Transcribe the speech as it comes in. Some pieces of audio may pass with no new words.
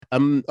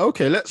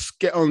Okay, let's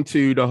get on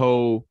to the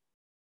whole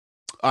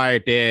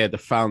idea, the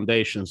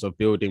foundations of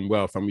building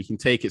wealth, and we can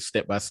take it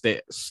step by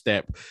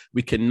step.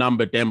 We can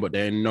number them, but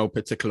they're in no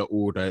particular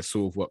order. It's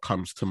sort of what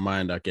comes to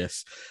mind, I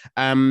guess.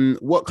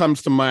 What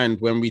comes to mind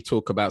when we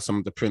talk about some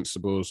of the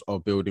principles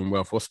of building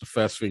wealth? What's the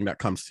first thing that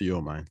comes to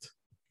your mind?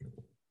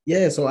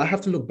 Yeah, so I have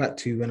to look back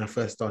to when I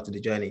first started the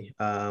journey.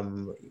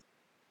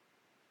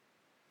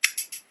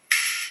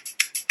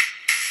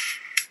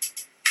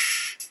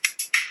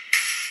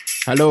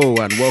 Hello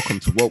and welcome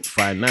to Woke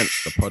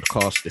Finance, the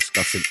podcast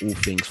discussing all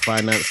things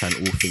finance and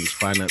all things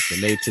finance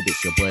related.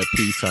 It's your boy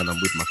Peter and I'm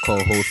with my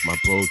co-host, my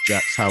bro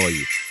Jax. How are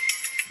you?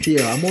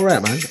 Peter, I'm all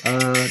right, man.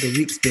 The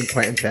week's been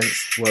quite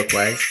intense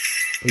work-wise,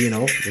 but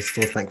we're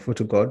still thankful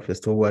to God. We're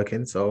still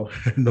working, so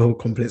no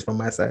complaints from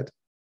my side.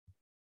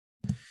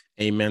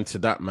 Amen to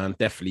that, man.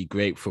 Definitely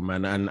grateful,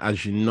 man. And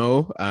as you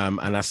know,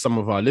 and as some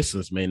of our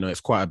listeners may know, it's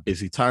quite a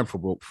busy time for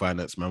Woke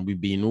Finance, man. We've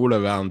been all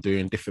around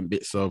doing different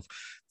bits of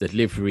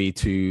delivery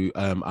to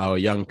our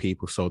young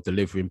people. So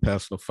delivering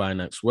personal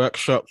finance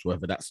workshops,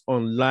 whether that's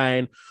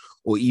online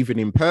or even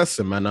in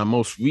person, man. Our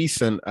most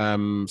recent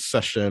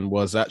session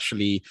was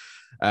actually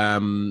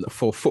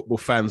for football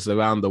fans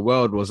around the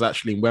world, was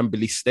actually in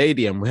Wembley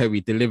Stadium, where we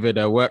delivered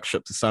a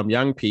workshop to some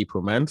young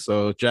people, man.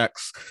 So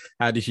Jax,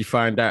 how did you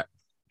find that?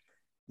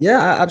 Yeah,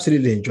 I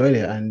absolutely enjoyed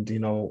it. And,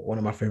 one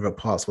of my favorite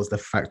parts was the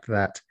fact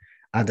that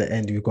at the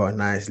end, we got a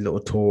nice little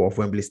tour of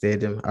Wembley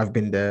Stadium. I've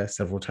been there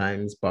several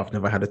times, but I've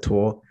never had a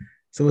tour.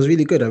 So it was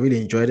really good. I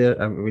really enjoyed it.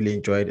 I really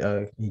enjoyed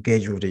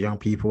engaging with the young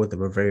people. They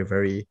were very,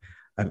 very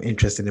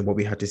interested in what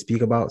we had to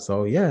speak about.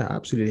 So yeah, I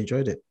absolutely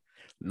enjoyed it.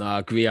 No, I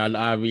agree.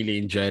 I really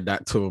enjoyed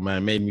that tour,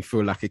 man. Made me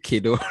feel like a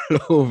kid all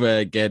over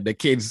again. The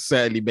kids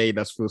certainly made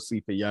us feel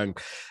super young.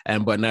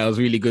 But now it was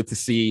really good to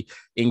see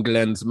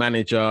England's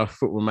manager,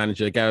 football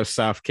manager, Gareth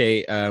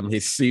Southgate,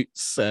 his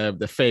suits,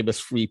 the famous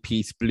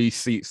three-piece blue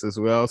suits as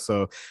well.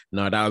 So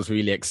no, that was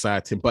really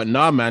exciting. But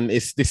no, man,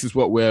 this is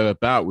what we're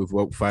about with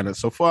Woke Finance.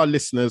 So for our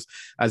listeners,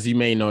 as you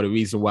may know, the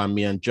reason why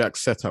me and Jack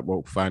set up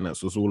Woke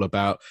Finance was all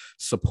about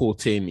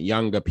supporting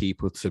younger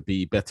people to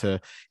be better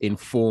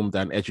informed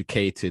and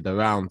educated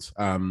around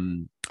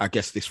I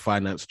guess this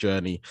finance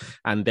journey.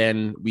 And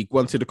then we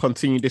wanted to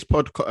continue this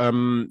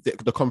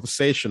the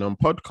conversation on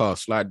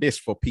podcasts like this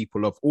for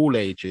people of all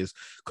ages,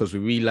 because we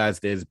realize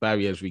there's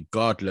barriers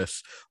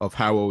regardless of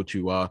how old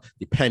you are,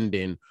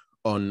 depending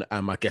on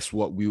I guess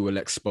what we were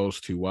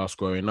exposed to whilst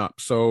growing up.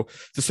 So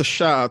just a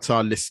shout out to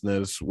our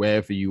listeners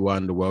wherever you are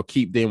in the world.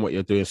 Keep doing what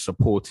you're doing,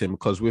 supporting,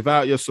 because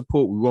without your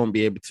support we won't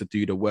be able to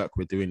do the work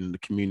we're doing in the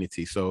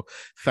community. So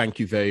thank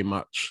you very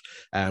much,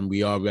 and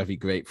we are very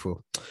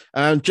grateful.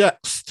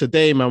 Jax,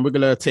 today, man, we're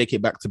gonna take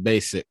it back to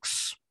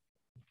basics.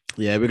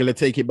 Yeah, we're gonna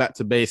take it back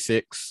to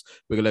basics.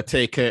 We're gonna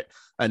take it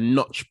a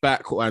notch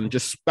back and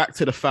just back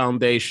to the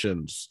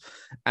foundations,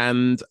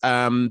 and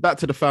back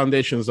to the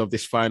foundations of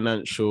this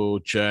financial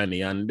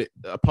journey. And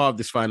a part of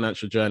this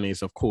financial journey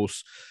is, of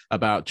course,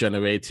 about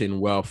generating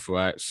wealth,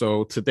 right?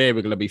 So today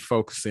we're going to be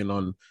focusing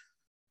on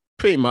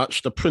pretty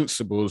much the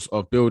principles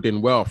of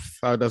building wealth.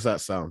 How does that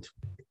sound?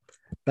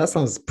 That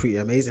sounds pretty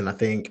amazing. I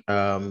think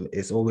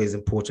it's always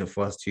important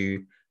for us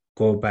to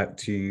go back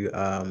to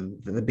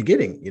the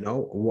beginning,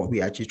 what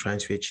we actually trying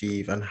to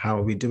achieve and how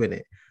are we doing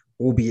it.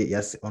 Albeit,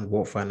 yes, on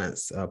Woke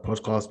Finance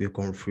podcast, we've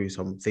gone through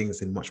some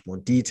things in much more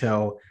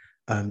detail,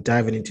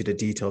 diving into the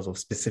details of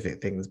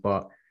specific things.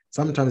 But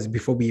sometimes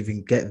before we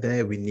even get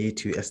there, we need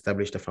to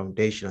establish the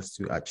foundation as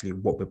to actually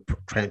what we're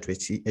trying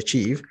to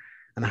achieve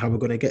and how we're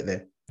going to get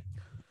there.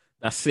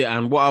 That's it.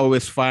 And what I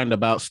always find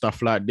about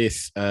stuff like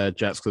this,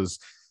 Jats, because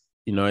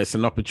it's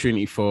an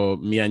opportunity for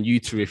me and you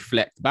to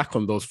reflect back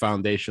on those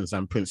foundations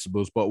and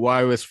principles. But what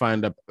I always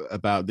find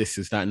about this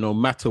is that no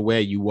matter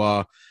where you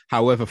are,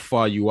 however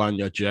far you are on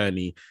your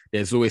journey,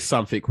 there's always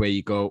something where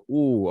you go,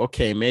 oh,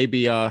 okay,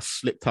 maybe I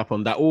slipped up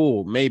on that.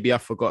 Oh, maybe I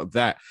forgot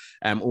that.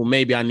 Or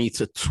maybe I need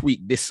to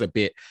tweak this a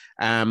bit.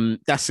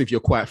 That's if you're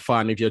quite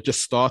far. And if you're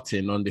just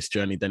starting on this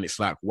journey, then it's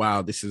like,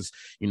 wow, this is,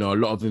 a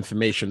lot of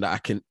information that I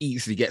can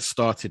easily get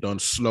started on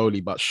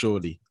slowly but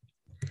surely.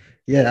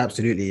 Yeah,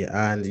 absolutely.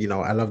 And,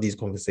 I love these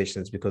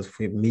conversations because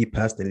for me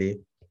personally,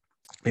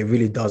 it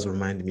really does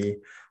remind me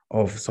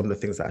of some of the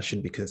things that I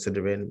should be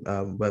considering,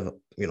 whether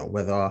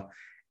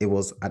it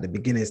was at the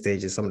beginning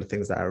stages, some of the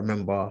things that I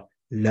remember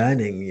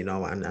learning,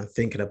 and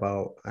thinking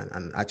about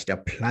and actually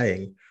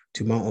applying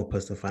to my own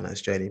personal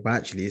finance journey. But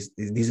actually,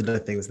 these are the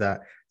things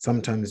that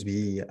sometimes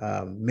we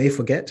may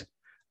forget,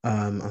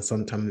 and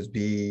sometimes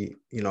we,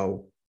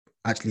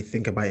 actually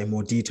think about in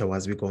more detail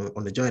as we go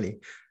on the journey.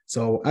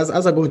 So as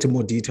I go into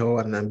more detail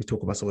and then we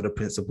talk about some of the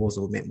principles,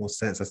 it will make more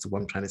sense as to what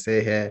I'm trying to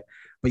say here.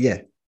 But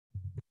yeah.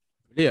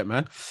 Yeah,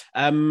 man.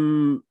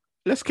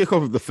 Let's kick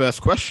off with the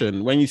first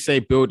question. When you say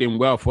building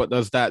wealth, what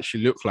does that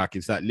actually look like?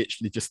 Is that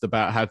literally just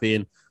about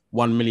having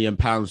 £1 million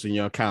in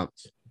your account?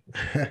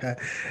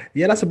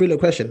 Yeah, that's a brilliant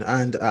question,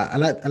 and I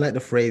like the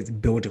phrase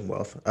building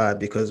wealth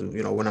because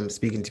when I'm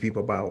speaking to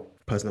people about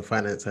personal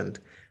finance and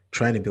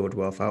trying to build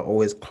wealth, I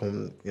always try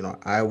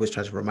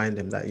to remind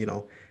them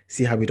that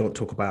see how we don't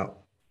talk about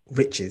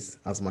riches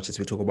as much as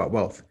we talk about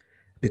wealth,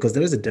 because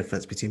there is a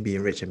difference between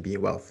being rich and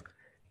being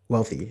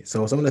wealthy.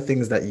 So some of the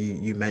things that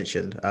you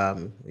mentioned,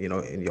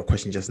 in your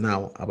question just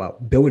now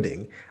about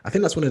building, I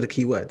think that's one of the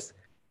key words.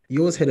 You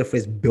always hear the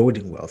phrase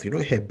building wealth. You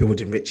don't hear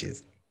building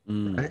riches,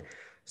 Mm. right?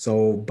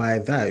 So by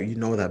that, you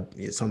know that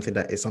it's something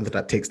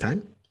that takes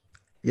time.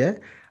 Yeah,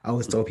 I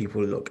always tell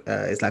people, look,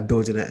 it's like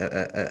building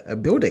a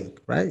building,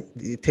 right?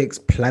 It takes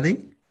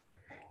planning,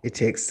 it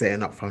takes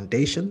setting up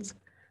foundations,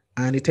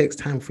 and it takes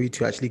time for you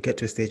to actually get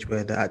to a stage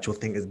where the actual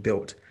thing is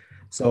built.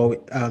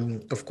 So,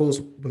 of course,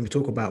 when we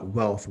talk about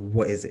wealth,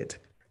 what is it?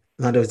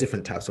 Now, there's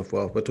different types of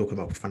wealth. We're talking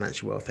about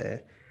financial wealth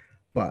here.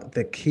 But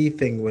the key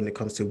thing when it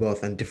comes to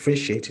wealth and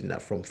differentiating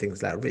that from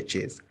things like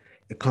riches,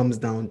 it comes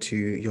down to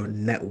your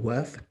net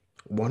worth,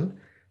 one.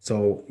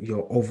 So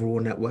your overall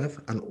net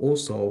worth, and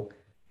also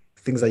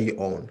things that you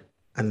own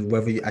and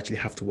whether you actually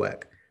have to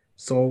work.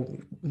 So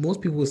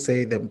most people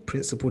say the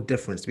principal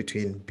difference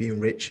between being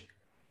rich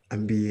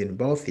and being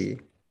wealthy,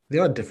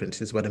 there are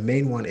differences, but the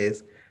main one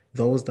is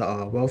those that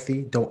are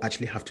wealthy don't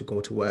actually have to go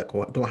to work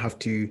or don't have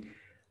to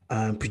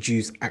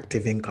produce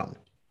active income.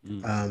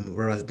 Mm.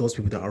 Whereas those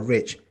people that are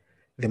rich,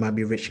 they might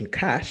be rich in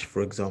cash,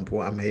 for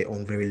example, and may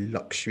own very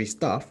luxury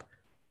stuff,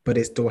 but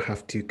they still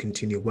have to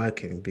continue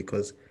working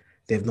because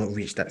they've not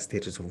reached that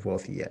status of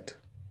wealthy yet.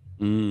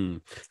 Mm.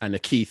 And the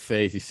key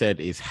phrase you said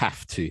is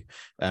have to.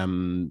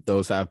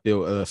 Those that have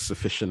built a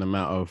sufficient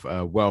amount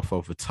of wealth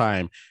over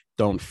time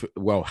don't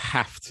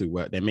have to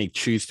work. They may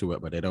choose to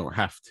work, but they don't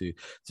have to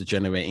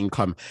generate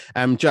income.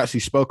 Jax, you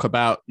spoke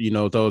about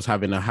those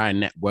having a high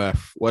net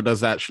worth. What does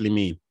that actually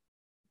mean?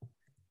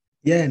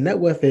 Yeah, net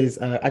worth is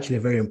actually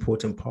a very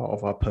important part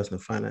of our personal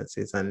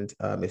finances. And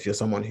if you're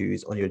someone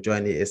who's on your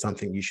journey, it's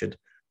something you should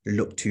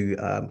look to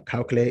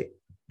calculate.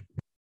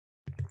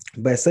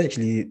 But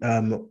essentially,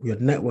 your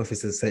net worth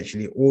is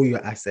essentially all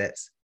your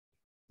assets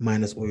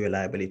minus all your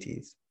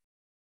liabilities,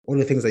 all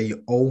the things that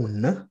you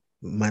own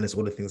minus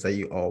all the things that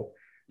you owe.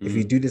 If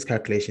you Mm. do this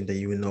calculation, then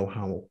you will know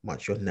how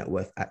much your net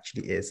worth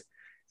actually is.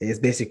 It's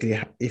basically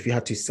if you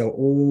had to sell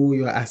all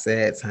your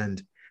assets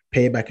and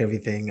pay back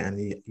everything, and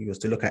you was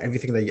to look at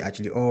everything that you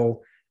actually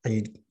owe, and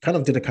you kind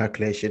of did a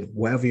calculation,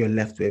 whatever you're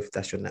left with,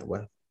 that's your net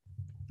worth.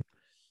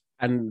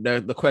 And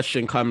the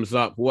question comes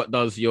up: what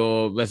does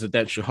your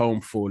residential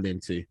home fall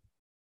into?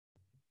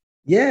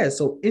 Yeah,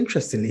 so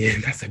interestingly,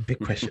 that's a big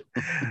question.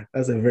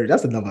 That's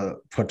another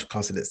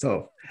podcast in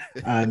itself.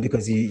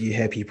 Because you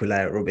hear people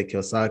like Robert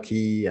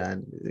Kiyosaki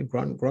and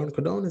Grant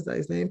Cardone, is that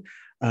his name?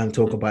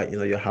 Talk about,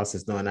 your house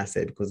is not an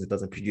asset because it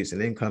doesn't produce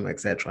an income,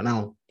 etc.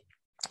 Now,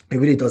 it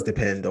really does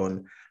depend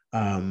on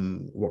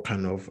what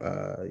kind of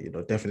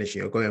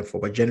definition you're going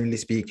for. But generally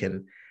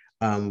speaking,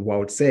 what I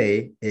would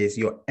say is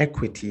your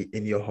equity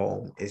in your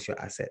home is your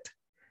asset.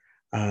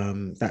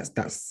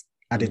 That's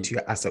added Mm. to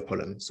your asset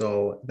column.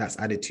 So that's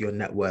added to your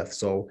net worth.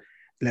 So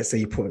let's say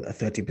you put a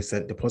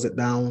 30% deposit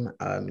down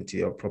into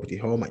your property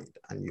home,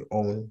 and you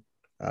own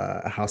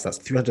a house that's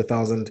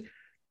 300,000.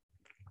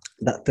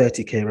 That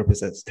 30K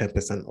represents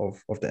 10%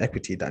 of the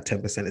equity. That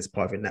 10% is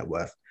part of your net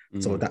worth.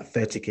 So Mm. that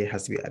 30K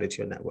has to be added to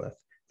your net worth.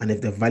 And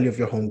if the value of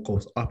your home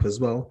goes up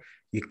as well,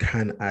 you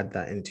can add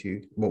that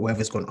into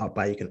whatever's gone up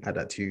by, you can add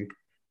that to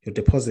your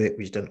deposit,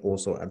 which then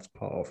also adds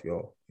part of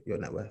your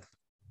net worth.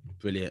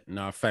 Brilliant.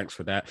 No, thanks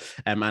for that.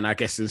 And I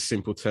guess in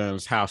simple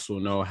terms, house or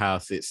no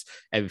house, it's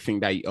everything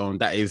that you own.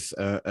 That is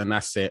an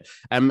asset.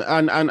 And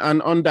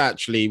on that,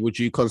 actually, would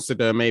you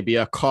consider maybe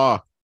a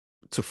car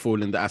to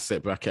fall in the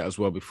asset bracket as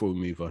well before we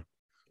move on?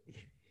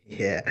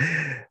 Yeah,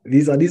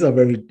 these are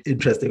very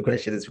interesting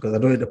questions because I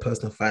know in the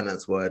personal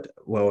finance world,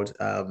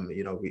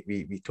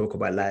 we talk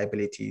about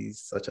liabilities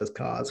such as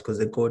cars because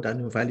they go down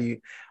in value.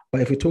 But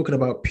if we're talking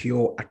about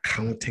pure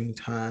accounting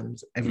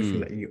terms,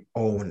 everything Mm. that you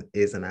own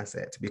is an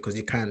asset because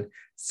you can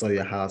sell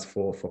your house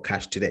for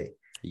cash today.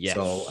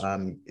 So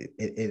Yes.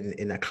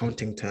 in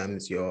accounting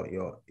terms,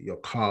 your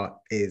car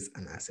is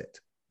an asset.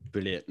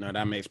 Brilliant. No,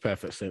 that makes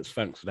perfect sense.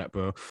 Thanks for that,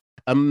 bro.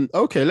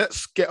 Okay,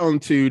 let's get on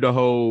to the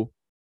whole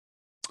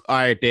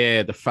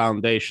idea, the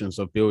foundations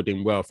of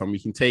building wealth, and we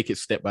can take it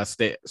step by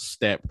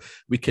step.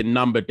 We can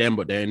number them,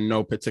 but they're in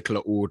no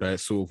particular order.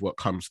 It's sort of what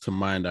comes to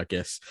mind, I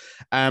guess.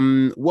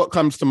 What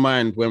comes to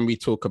mind when we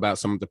talk about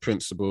some of the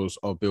principles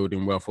of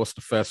building wealth? What's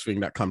the first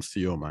thing that comes to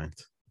your mind?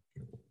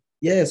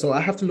 Yeah, so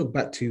I have to look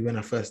back to when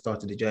I first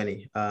started the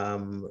journey,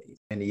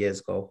 many years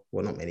ago.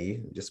 Well, not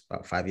many, just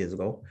about 5 years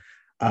ago.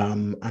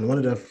 And one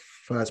of the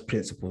first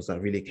principles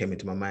that really came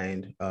into my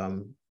mind,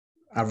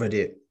 I read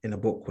it in a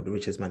book called The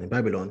Richest Man in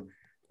Babylon,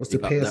 was to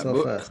Big up pay that yourself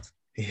book. first.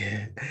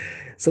 Yeah.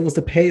 So it was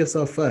to pay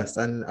yourself first.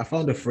 And I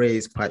found the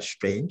phrase quite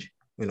strange.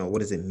 What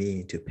does it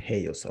mean to pay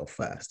yourself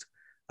first?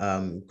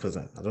 Because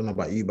I don't know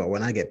about you, but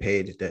when I get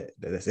paid,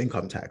 there's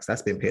income tax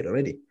that's been paid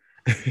already.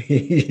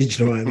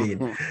 You know what I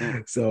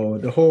mean? So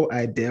the whole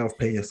idea of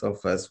paying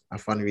yourself first, I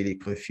found really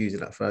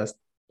confusing at first.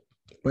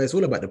 But it's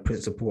all about the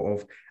principle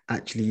of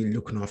actually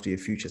looking after your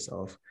future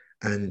self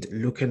and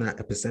looking at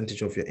a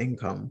percentage of your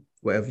income,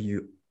 whatever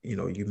you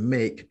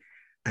make,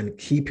 and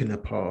keeping a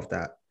part of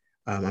that,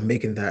 and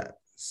making that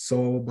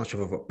so much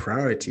of a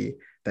priority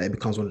that it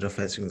becomes one of the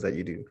first things that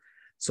you do.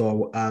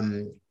 So,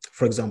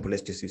 for example,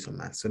 let's just do some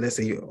math. So let's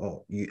say you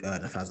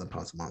earn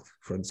 £1,000 a month,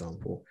 for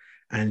example,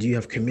 and you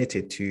have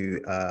committed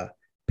to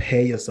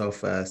pay yourself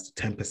first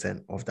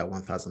 10% of that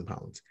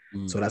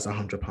 £1,000. So that's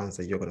 £100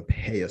 that you're going to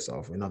pay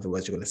yourself. In other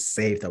words, you're going to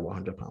save that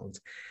 £100.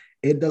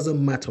 It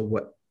doesn't matter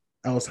what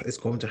else is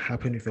going to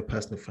happen with your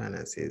personal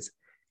finances.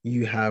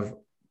 You have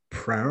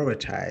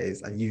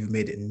prioritized and you've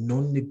made it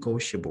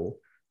non-negotiable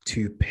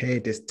to pay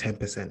this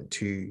 10%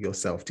 to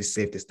yourself, to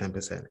save this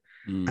 10%.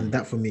 And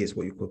that for me is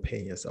what you call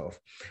paying yourself.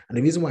 And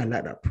the reason why I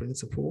like that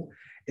principle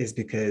is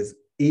because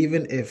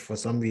even if for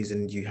some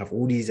reason you have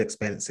all these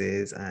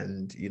expenses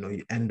and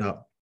you end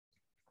up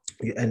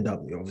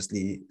you're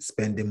obviously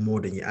spending more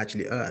than you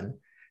actually earn,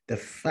 the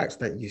fact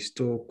that you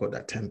still got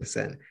that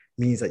 10%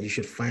 means that you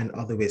should find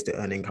other ways to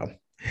earn income.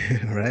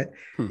 Right?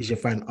 You should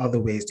find other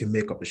ways to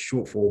make up the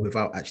shortfall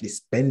without actually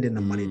spending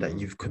the money that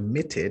you've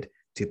committed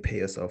to pay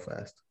yourself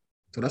first.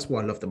 So that's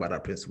what I loved about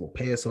that principle.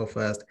 Pay yourself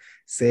first,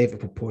 save a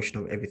proportion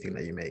of everything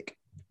that you make.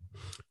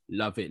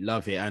 Love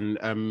it.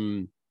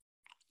 And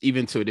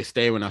even to this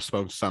day, when I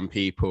spoke to some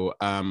people,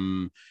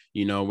 when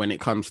it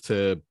comes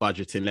to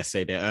budgeting, let's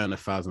say they earn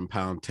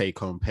 £1,000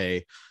 take-home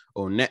pay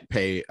or net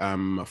pay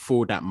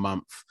for that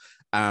month,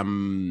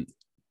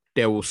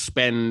 they will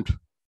spend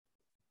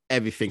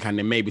everything, and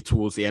then maybe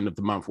towards the end of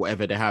the month,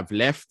 whatever they have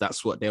left,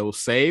 that's what they will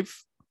save.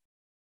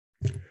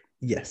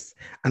 Yes,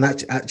 and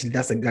actually,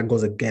 that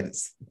goes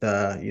against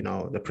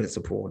the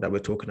principle that we're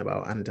talking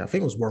about. And I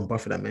think it was Warren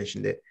Buffett that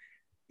mentioned it.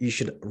 You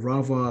should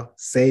rather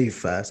save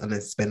first and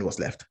then spend what's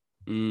left,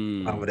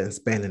 rather than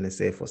spend and then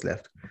save what's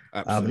left.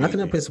 And I think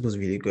that principle is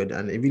really good,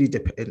 and it really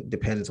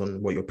depends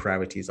on what your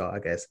priorities are, I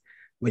guess.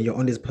 When you're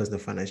on this personal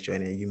finance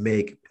journey, you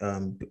make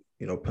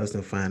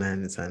personal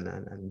finance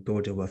and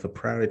building wealth a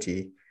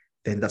priority,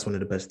 then that's one of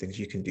the best things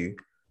you can do.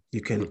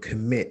 You can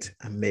commit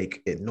and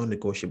make it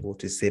non-negotiable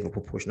to save a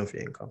proportion of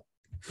your income.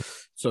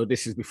 So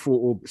this is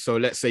so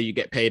let's say you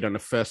get paid on the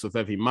 1st of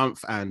every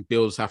month and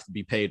bills have to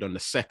be paid on the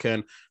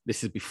 2nd.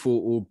 This is before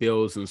all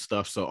bills and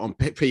stuff. So on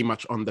pretty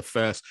much on the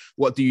 1st,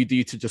 what do you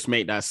do to just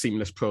make that a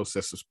seamless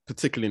process,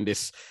 particularly in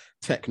this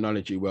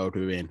technology world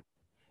we're in?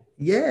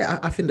 Yeah,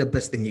 I think the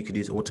best thing you could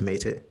do is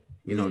automate it,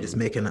 just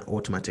make an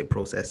automatic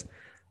process.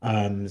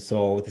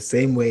 So the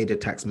same way the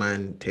tax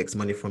man takes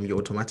money from you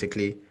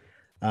automatically,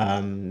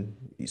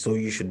 so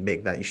you should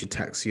make that. You should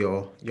tax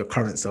your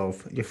current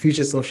self. Your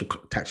future self should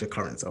tax your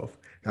current self.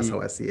 That's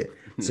how I see it.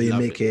 So you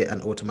make it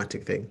an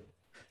automatic thing.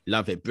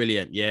 Love it.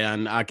 Brilliant. Yeah.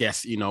 And I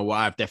guess, what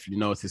I've definitely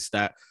noticed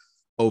that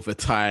over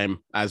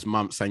time, as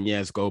months and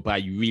years go by,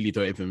 you really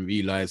don't even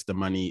realize the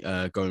money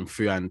going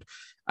through and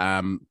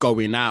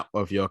going out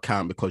of your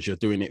account because you're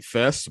doing it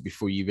first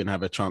before you even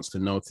have a chance to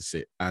notice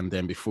it. And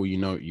then before you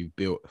know it, you've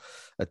built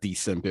a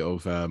decent bit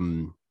of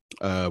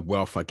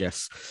wealth, I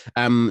guess.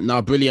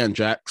 Now, brilliant,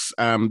 Jax.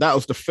 That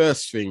was the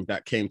first thing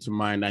that came to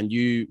mind, and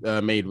you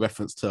made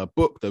reference to a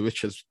book, The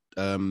Richest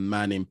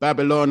Man in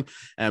Babylon.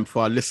 And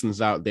for our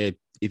listeners out there,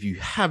 if you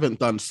haven't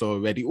done so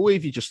already, or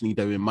if you just need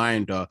a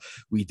reminder,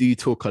 we do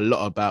talk a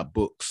lot about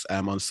books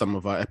on some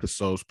of our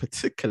episodes,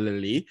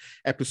 particularly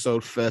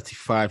episode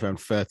 35 and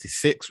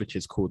 36, which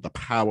is called The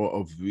Power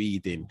of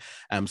Reading.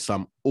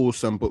 Some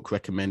awesome book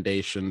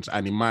recommendations,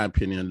 and in my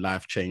opinion,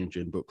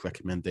 life-changing book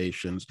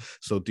recommendations.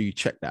 So do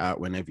check that out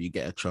whenever you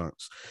get a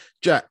chance.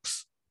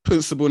 Jax,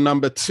 principle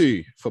number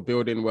 2 for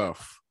building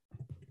wealth.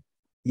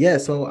 Yeah,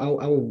 so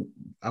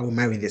I will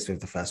marry this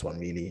with the first one,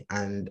 really.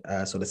 And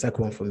so the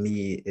second one for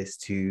me is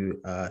to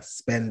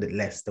spend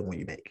less than what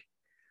you make.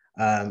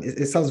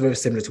 It sounds very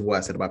similar to what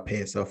I said about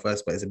paying yourself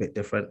first, but it's a bit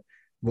different.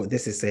 What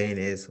this is saying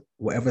is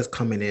whatever's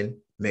coming in,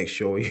 make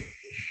sure you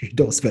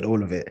don't spend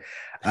all of it.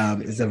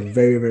 It's a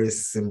very, very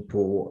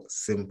simple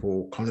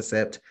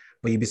concept,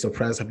 but you'd be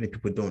surprised how many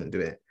people don't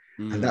do it.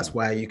 And that's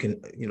why you can,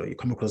 you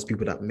come across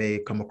people that may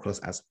come across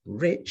as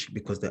rich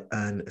because they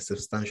earn a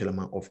substantial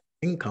amount of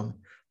income,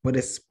 but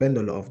they spend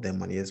a lot of their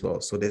money as well.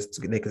 So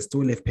they can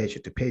still live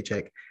paycheck to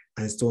paycheck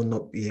and still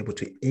not be able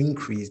to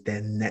increase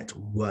their net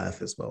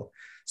worth as well.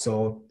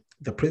 So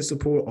the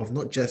principle of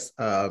not just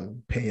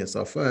paying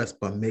yourself first,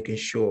 but making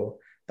sure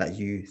that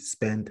you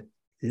spend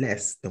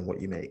less than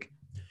what you make.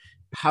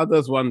 How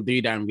does one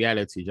do that in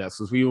reality, Jess?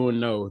 Because we all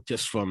know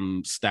just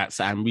from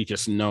stats, and we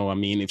just know, I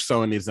mean, if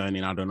someone is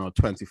earning, I don't know,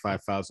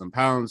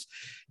 £25,000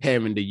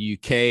 here in the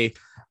UK,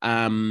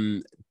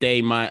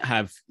 they might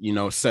have,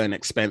 certain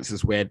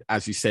expenses where,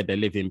 as you said, they're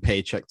living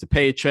paycheck to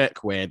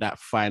paycheck, where that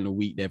final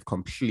week they've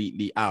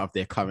completely out of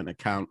their current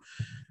account,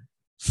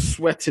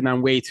 sweating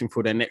and waiting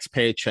for their next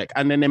paycheck,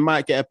 and then they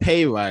might get a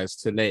pay rise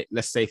to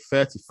let's say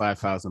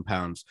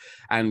 £35,000,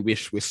 and we're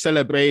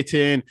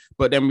celebrating,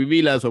 but then we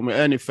realize when we're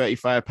earning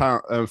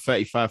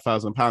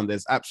 £35,000,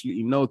 there's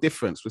absolutely no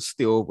difference. We're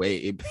still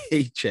waiting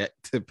paycheck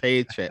to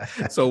paycheck.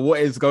 So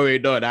what is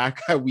going on? How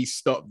can we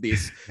stop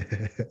this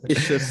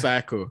vicious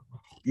cycle?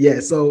 Yeah,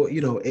 so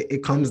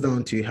it comes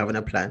down to having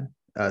a plan,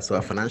 so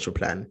a financial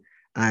plan.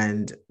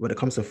 And when it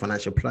comes to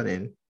financial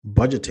planning,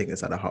 budgeting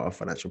is at the heart of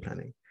financial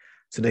planning.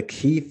 So the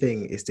key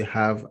thing is to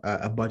have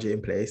a budget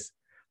in place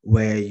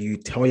where you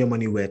tell your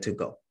money where to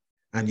go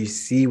and you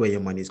see where your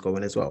money is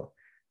going as well.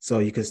 So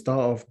you can start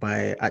off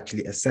by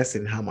actually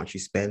assessing how much you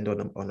spend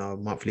on a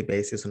monthly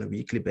basis, on a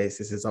weekly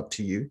basis. It's up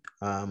to you.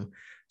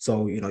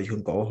 So, you know, you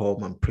can go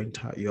home and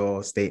print out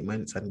your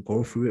statements and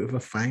go through it with a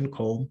fine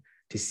comb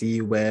to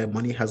see where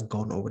money has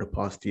gone over the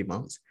past 3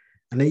 months.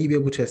 And then you'll be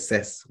able to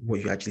assess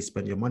what you actually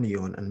spend your money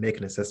on and make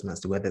an assessment as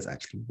to whether it's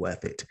actually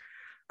worth it.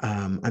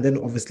 And then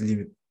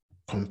obviously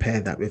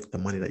compare that with the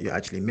money that you're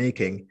actually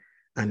making.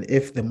 And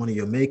if the money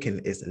you're making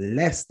is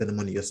less than the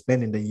money you're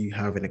spending, then you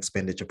have an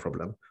expenditure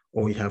problem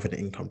or you have an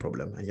income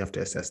problem and you have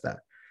to assess that.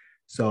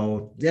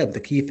 So yeah, the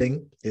key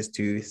thing is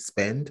to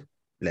spend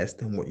less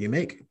than what you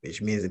make,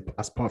 which means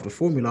as part of the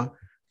formula,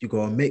 you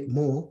go and make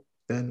more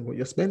than what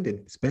you're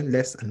spending. Spend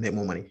less and make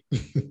more money.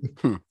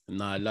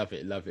 No, I love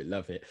it, love it,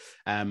 love it.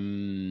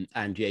 And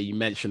yeah, you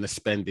mentioned a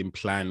spending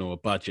plan or a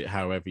budget,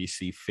 however you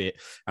see fit.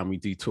 And we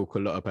do talk a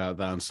lot about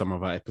that on some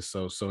of our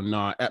episodes. So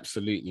no,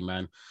 absolutely,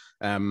 man.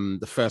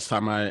 The first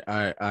time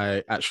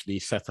I actually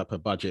set up a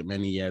budget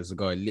many years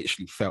ago, it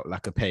literally felt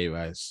like a pay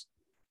rise.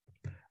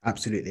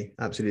 Absolutely,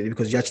 absolutely.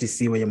 Because you actually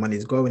see where your money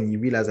is going and you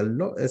realize a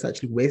lot is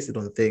actually wasted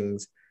on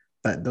things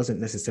that doesn't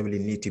necessarily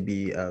need to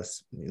be,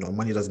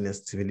 money doesn't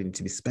necessarily need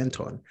to be spent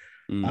on.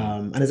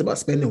 And it's about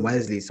spending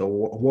wisely. So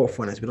what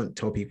fun is we don't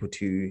tell people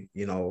to,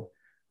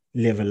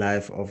 live a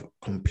life of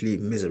complete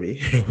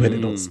misery where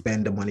they don't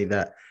spend the money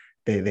that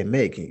they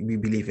make. We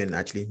believe in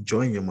actually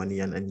enjoying your money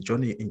and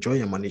enjoying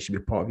your money should be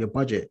part of your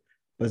budget.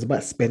 But it's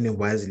about spending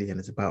wisely and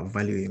it's about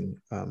valuing,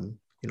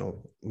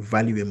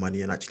 valuing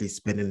money and actually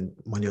spending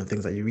money on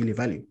things that you really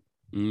value.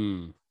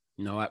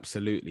 No,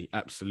 absolutely,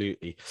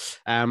 absolutely.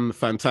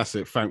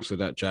 Fantastic. Thanks for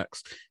that,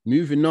 Jax.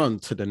 Moving on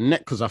to the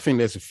next, because I think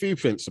there's a few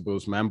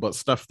principles, man, but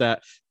stuff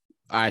that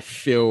I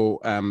feel,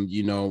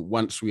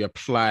 once we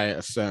apply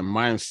a certain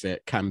mindset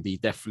can be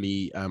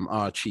definitely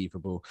are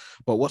achievable.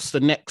 But what's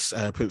the next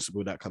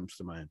principle that comes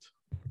to mind?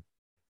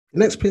 The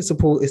next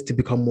principle is to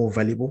become more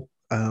valuable,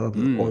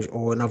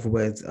 or in other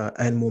words,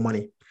 earn more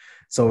money.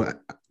 So I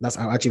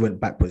actually went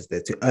backwards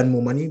there, to earn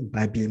more money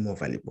by being more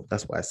valuable.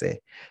 That's what I say.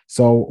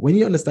 So when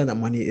you understand that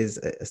money is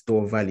a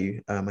store of value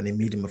and a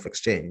medium of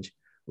exchange,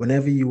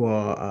 whenever you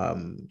are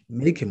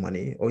making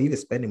money or even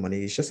spending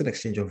money, it's just an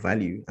exchange of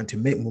value. And to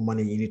make more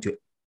money, you need to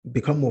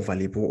become more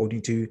valuable or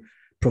need to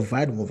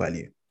provide more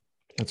value.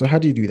 And so how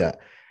do you do that?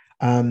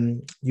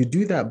 You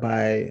do that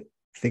by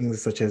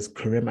things such as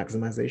career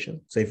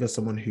maximization. So if you're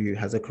someone who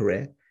has a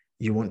career,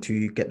 you want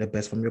to get the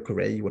best from your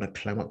career, you want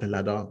to climb up the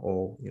ladder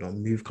or,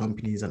 move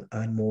companies and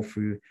earn more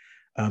through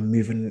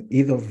moving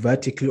either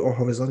vertically or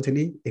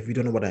horizontally. If you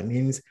don't know what that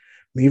means,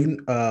 moving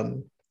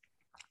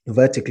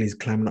vertically is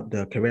climbing up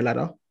the career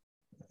ladder,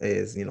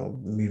 is,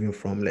 moving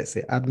from, let's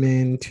say,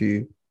 admin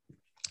to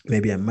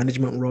maybe a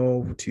management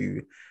role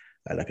to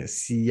like a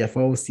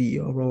CFO,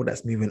 CEO role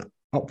that's moving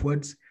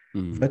upwards.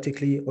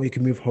 Vertically, or you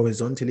can move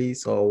horizontally.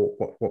 So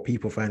what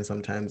people find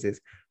sometimes is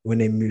when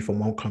they move from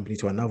one company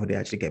to another, they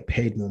actually get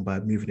paid more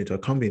by moving into a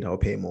company that will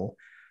pay more.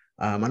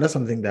 And that's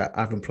something that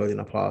I've employed in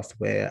the past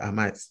where I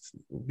might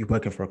be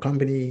working for a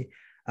company.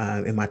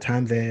 In my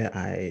time there,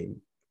 I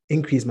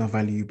increase my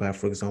value by,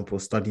 for example,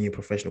 studying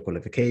professional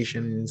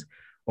qualifications,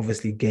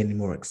 obviously gaining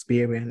more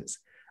experience.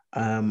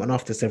 And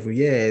after several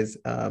years,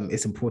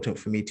 it's important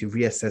for me to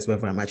reassess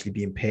whether I'm actually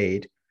being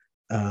paid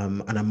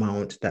an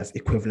amount that's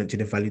equivalent to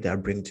the value that I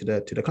bring to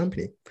the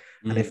company.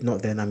 And if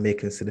not, then I may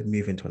consider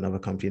moving to another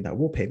company that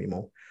will pay me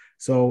more.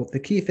 So the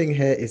key thing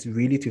here is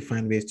really to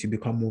find ways to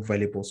become more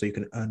valuable so you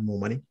can earn more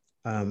money.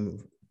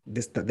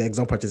 The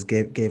example I just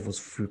gave was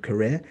through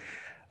career,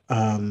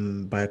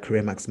 by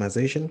career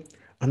maximization.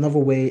 Another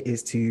way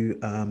is to,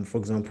 for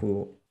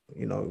example,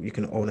 you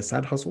can own a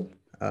side hustle.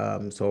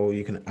 So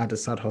you can add a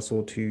side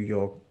hustle to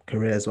your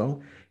career as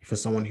well. For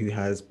someone who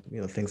has,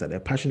 things that they're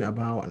passionate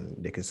about and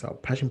they can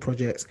start passion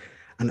projects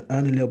and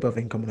earn a little bit of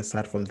income on the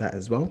side from that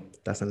as well.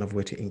 That's another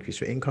way to increase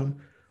your income.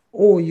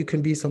 Or you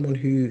can be someone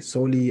who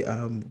solely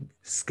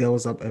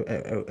scales up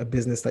a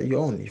business that you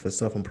own. If you're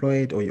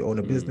self-employed or you own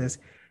a business,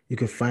 you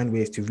can find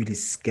ways to really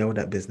scale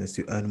that business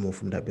to earn more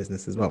from that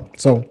business as well.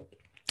 So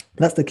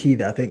that's the key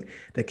there. I think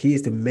the key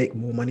is to make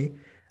more money.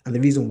 And the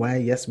reason why,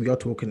 yes, we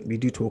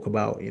do talk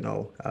about,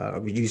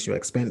 reduce your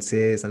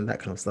expenses and that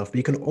kind of stuff, but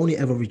you can only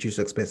ever reduce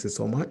your expenses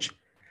so much.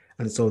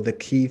 And so the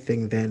key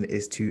thing then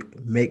is to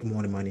make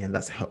more money. And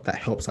that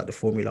helps out the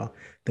formula.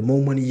 The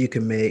more money you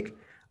can make,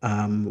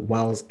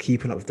 whilst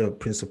keeping up the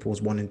principles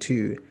 1 and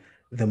 2,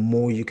 the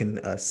more you can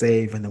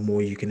save and the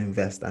more you can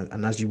invest.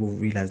 And as you will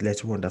realize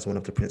later on, that's one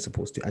of the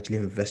principles, to actually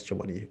invest your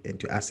money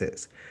into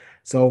assets.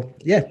 So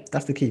yeah,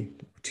 that's the key,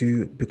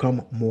 to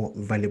become more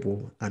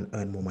valuable and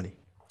earn more money.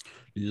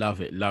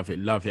 Love it, love it,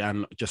 love it.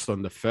 And just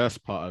on the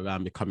first part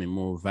around becoming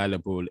more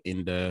valuable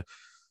in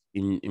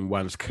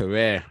one's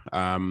career,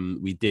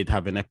 we did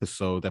have an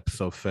episode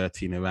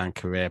 13 around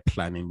career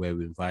planning where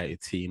we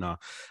invited Tina,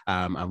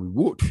 and we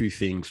walked through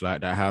things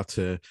like that, how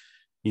to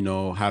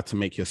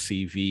make your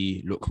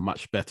CV look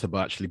much better,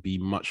 but actually be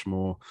much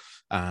more,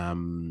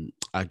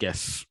 I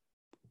guess,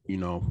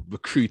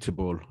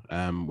 recruitable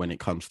when it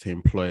comes to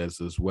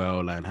employers as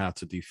well, and how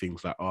to do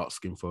things like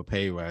asking for a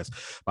pay rise.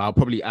 But I'll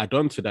probably add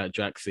on to that,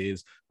 Jax,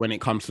 is when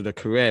it comes to the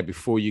career,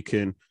 before you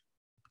can,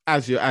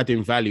 as you're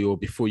adding value, or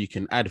before you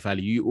can add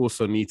value, you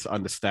also need to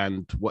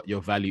understand what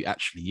your value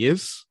actually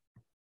is.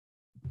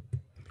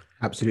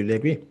 Absolutely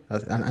agree.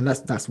 And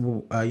that's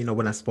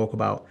when I spoke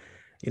about,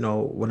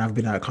 when I've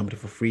been at a company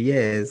for 3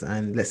 years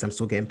and let's say I'm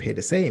still getting paid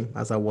the same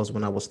as I was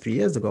when I was 3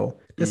 years ago,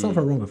 there's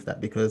something wrong with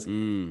that, because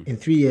in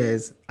 3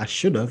 years, I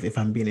should have, if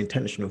I'm being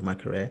intentional with my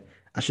career,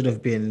 I should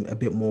have been a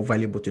bit more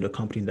valuable to the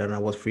company than I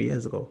was 3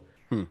 years ago.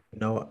 And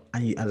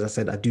as I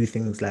said, I do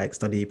things like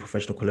study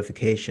professional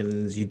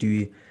qualifications, you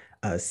do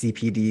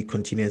CPD,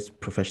 continuous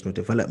professional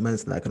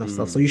developments, that kind of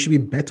stuff. So you should be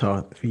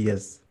better 3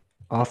 years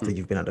after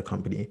you've been at the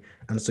company.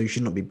 And so you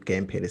should not be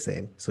getting paid the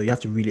same. So you have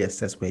to really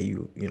assess where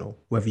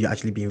whether you're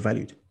actually being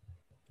valued.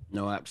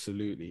 No,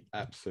 absolutely.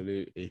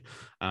 Absolutely.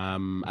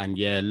 And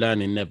yeah,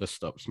 learning never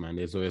stops, man.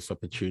 There's always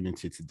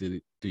opportunity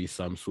to do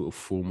some sort of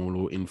formal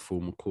or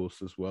informal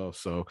course as well.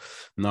 So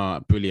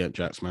no, brilliant,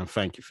 Jax, man.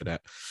 Thank you for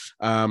that.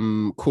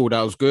 Cool,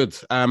 that was good.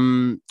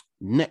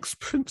 Next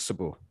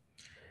principle.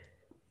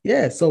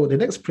 Yeah, so the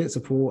next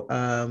principle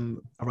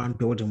around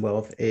building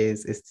wealth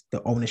is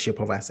the ownership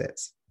of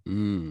assets.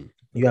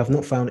 You have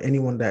not found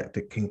anyone that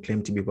can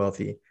claim to be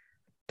wealthy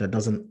that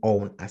doesn't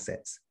own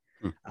assets.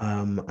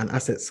 And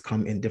assets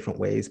come in different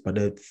ways, but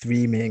the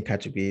three main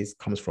categories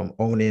comes from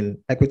owning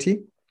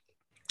equity,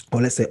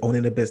 or let's say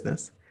owning a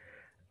business,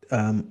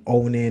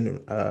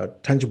 owning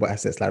tangible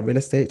assets like real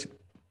estate,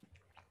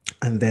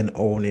 and then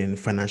owning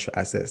financial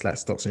assets like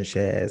stocks and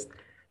shares,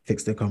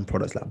 fixed income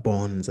products like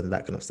bonds and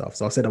that kind of stuff.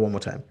 So I'll say that one more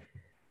time.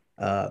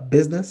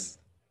 Business,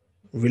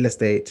 real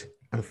estate,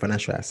 and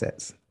financial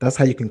assets. That's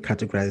how you can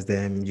categorize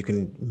them. You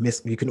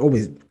can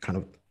always kind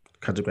of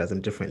categorize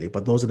them differently,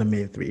 but those are the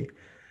main three.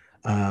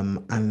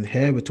 And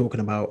here we're talking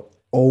about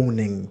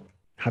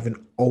having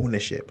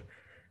ownership,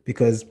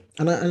 because,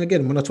 and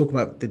again, when I talk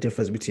about the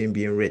difference between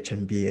being rich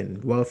and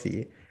being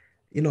wealthy,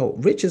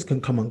 riches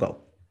can come and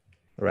go,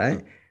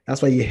 right?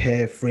 That's why you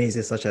hear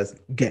phrases such as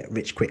 "get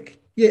rich quick."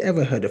 You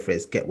ever heard the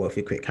phrase "get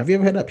wealthy quick"? Have you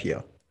ever heard that,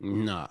 Pierre?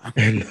 No.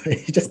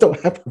 It just don't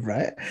happen,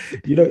 right?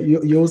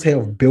 You always hear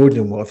of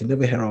building wealth. You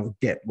never hear of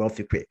get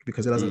wealthy quick,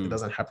 because it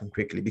doesn't happen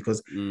quickly,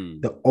 because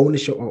the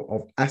ownership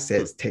of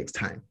assets takes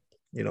time.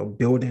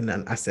 Building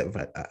an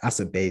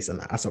asset base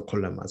and asset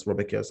column, as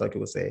Robert Kiyosaki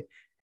would say,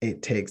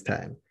 it takes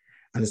time.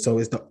 And so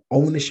it's the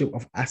ownership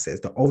of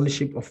assets, the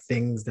ownership of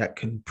things that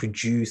can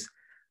produce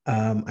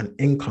an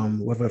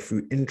income, whether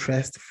through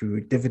interest,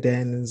 through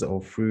dividends,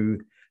 or through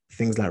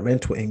things like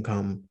rental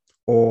income,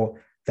 or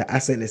the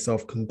asset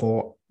itself can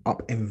go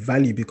up in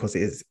value because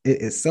it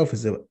itself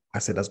is an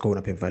asset that's going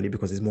up in value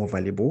because it's more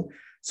valuable.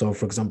 So,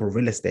 for example,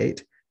 real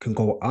estate can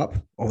go up.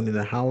 Owning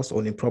a house,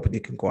 owning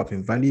property can go up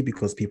in value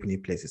because people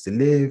need places to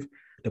live.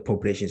 The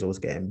population is always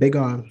getting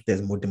bigger.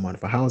 There's more demand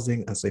for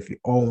housing. And so if you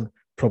own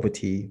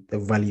property, the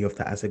value of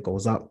the asset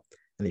goes up.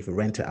 And if you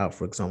rent it out,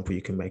 for example,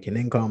 you can make an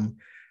income.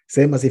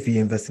 Same as if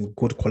you invest in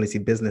good quality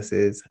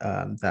businesses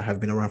that have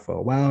been around for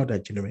a while,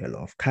 that generate a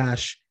lot of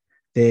cash.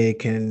 They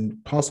can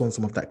pass on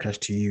some of that cash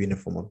to you in the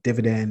form of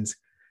dividends.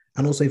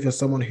 And also, if you're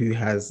someone who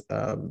has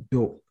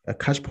built a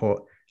cash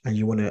pot and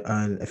you want to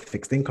earn a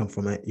fixed income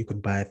from it, you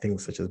could buy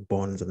things such as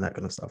bonds and that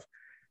kind of stuff.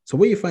 So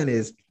what you find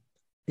is,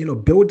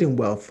 building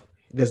wealth,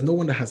 there's no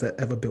one that has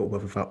ever built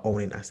wealth without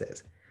owning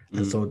assets.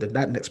 And so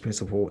that next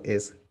principle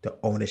is the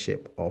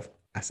ownership of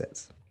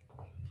assets.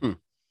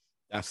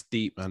 That's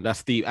deep, man.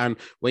 That's deep. And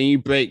when you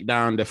break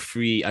down the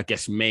three, I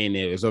guess, main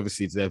areas,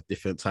 obviously there's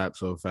different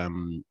types of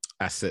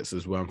assets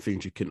as well and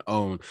things you can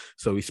own.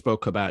 So we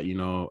spoke about,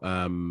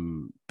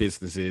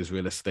 businesses,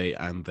 real estate,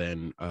 and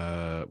then,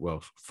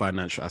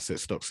 financial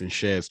assets, stocks and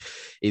shares.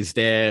 Is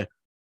there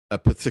a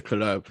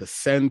particular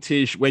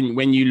percentage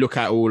when you look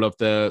at all of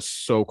the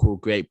so-called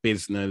great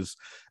business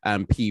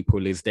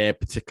people? Is there a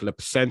particular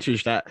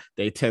percentage that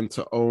they tend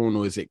to own,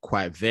 or is it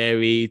quite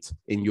varied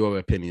in your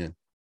opinion?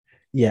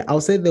 Yeah,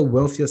 I'll say the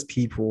wealthiest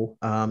people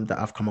that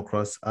I've come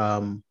across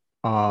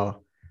are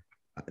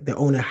they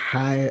own a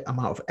high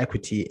amount of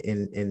equity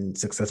in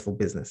successful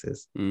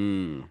businesses.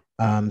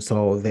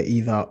 So they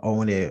either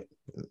own it,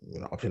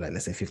 up to like,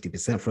 let's say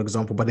 50%, for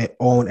example, but they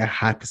own a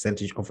high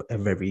percentage of a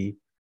very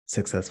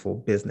successful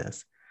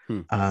business.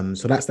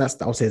 So that's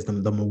I'll say is the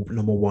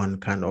number one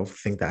kind of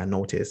thing that I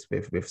noticed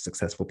with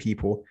successful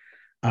people.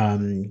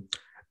 And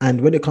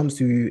when it comes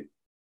to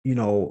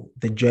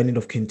the journey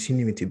of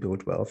continuing to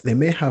build wealth, they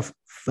may have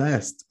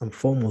first and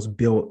foremost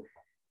built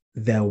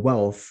their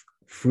wealth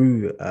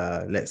through,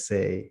 let's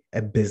say,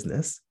 a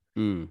business.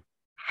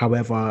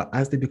 However,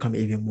 as they become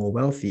even more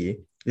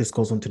wealthy, this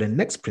goes on to the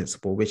next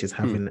principle, which is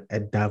having a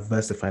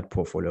diversified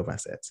portfolio of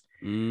assets.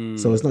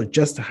 So it's not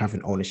just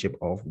having ownership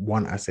of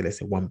one asset, let's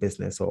say one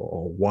business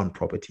or one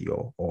property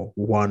or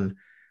one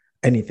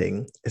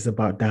anything. It's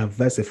about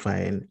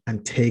diversifying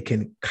and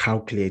taking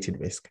calculated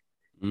risk.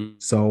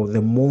 So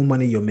the more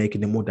money you're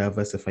making, the more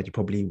diversified you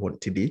probably want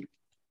to be,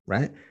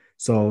 right?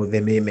 So they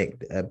may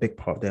make a big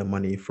part of their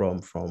money from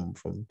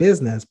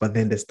business, but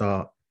then they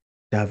start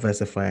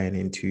diversifying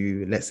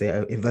into, let's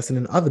say, investing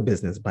in other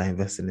business by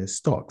investing in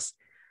stocks,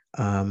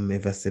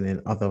 investing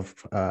in other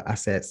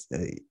assets,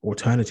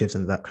 alternatives,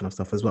 and that kind of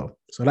stuff as well.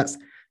 So that's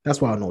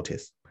what I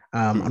notice.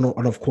 And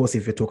of course,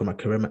 if you're talking about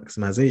career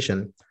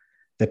maximization,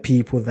 the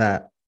people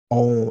that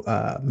all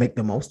make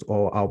the most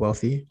or are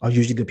wealthy are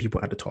usually the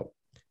people at the top.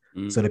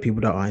 So the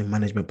people that are in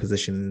management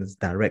positions,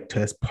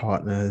 directors,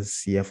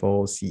 partners,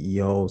 CFOs,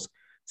 CEOs,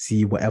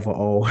 see whatever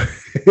all.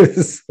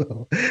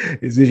 So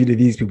it's usually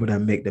these people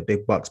that make the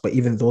big bucks. But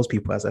even those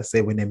people, as I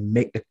say, when they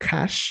make the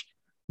cash,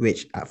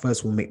 which at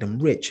first will make them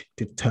rich,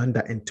 to turn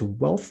that into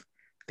wealth,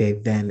 they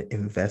then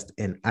invest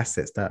in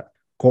assets that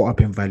go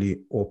up in value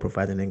or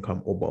provide an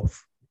income or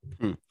both.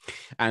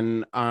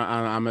 And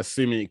I'm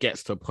assuming it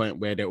gets to a point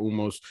where they're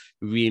almost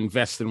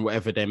reinvesting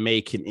whatever they're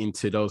making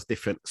into those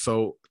different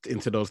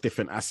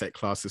asset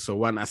classes. So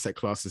one asset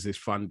classes is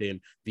funding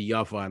the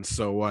other and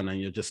so on, and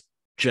you're just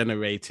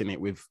generating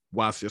it with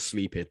whilst you're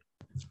sleeping.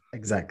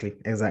 Exactly.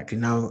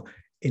 Now,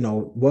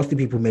 wealthy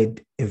people may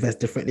invest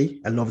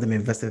differently. A lot of them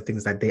invest in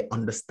things that they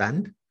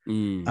understand.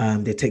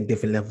 They take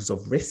different levels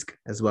of risk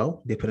as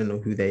well, depending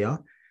on who they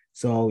are.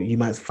 So you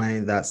might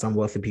find that some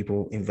wealthy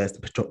people invest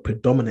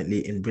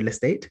predominantly in real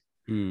estate.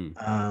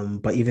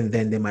 But even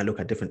then, they might look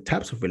at different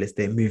types of real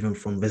estate, moving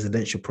from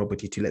residential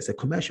property to, let's say,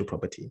 commercial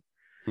property.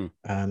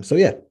 So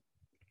yeah,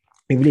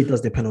 it really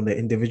does depend on the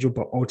individual,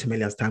 but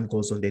ultimately, as time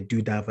goes on, they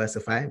do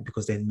diversify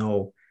because they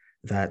know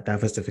that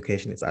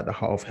diversification is at the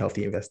heart of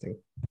healthy investing.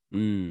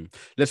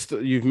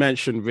 You've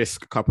mentioned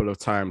risk a couple of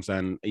times,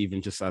 and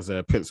even just as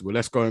a principle,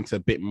 let's go into a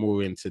bit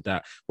more into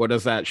that. What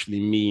does that actually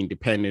mean,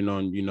 depending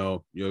on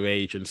your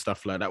age and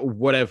stuff like that, or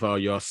whatever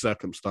your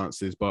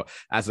circumstances? But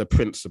as a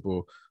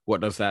principle, what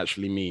does that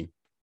actually mean?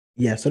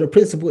 Yeah, so the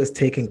principle is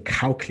taking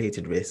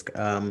calculated risk,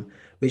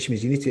 which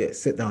means you need to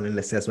sit down and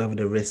assess whether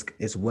the risk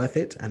is worth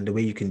it. And the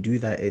way you can do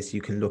that is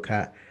you can look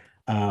at,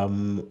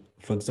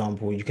 for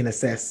example, you can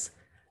assess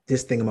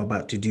this thing I'm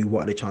about to do,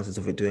 what are the chances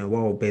of it doing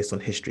well based on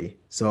history.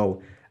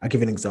 So I'll give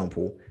you an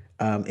example.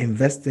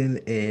 Investing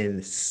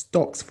in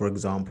stocks, for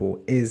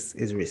example, is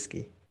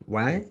risky.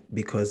 Why?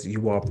 Because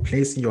you are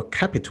placing your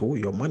capital,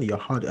 your money, your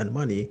hard-earned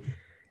money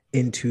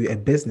into a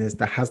business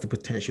that has the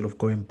potential of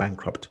going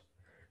bankrupt,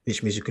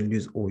 which means you can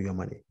lose all your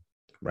money,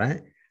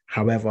 right?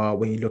 However,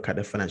 when you look at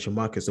the financial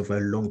markets over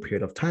a long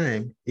period of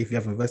time, if you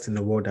have invested in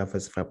a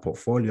well-diversified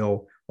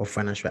portfolio of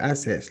financial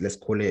assets, let's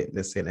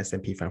say an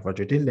S&P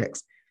 500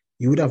 index,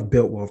 you would have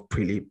built wealth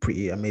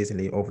pretty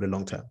amazingly over the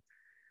long term.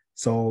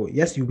 So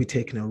yes, you'll be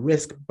taking a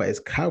risk, but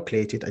it's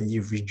calculated and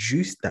you've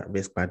reduced that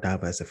risk by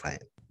diversifying,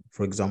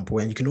 for example.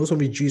 And you can also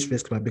reduce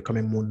risk by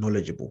becoming more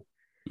knowledgeable.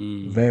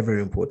 Very,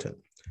 very important.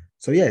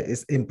 So yeah,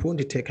 it's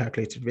important to take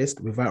calculated risk.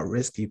 Without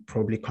risk, you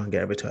probably can't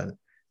get a return.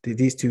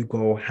 These two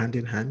go hand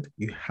in hand.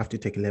 You have to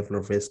take a level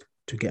of risk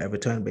to get a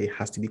return, but it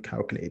has to be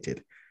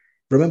calculated.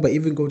 Remember,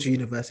 even go to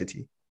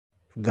university.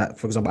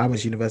 For example, I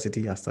went to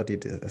university, I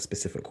studied a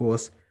specific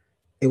course.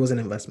 It was an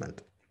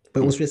investment,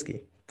 but it was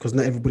risky because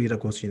not everybody that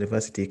goes to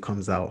university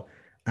comes out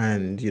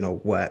and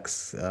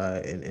works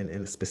in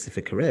a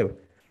specific career.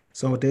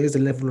 So there is a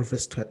level of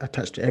risk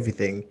attached to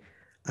everything,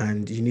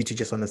 and you need to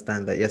just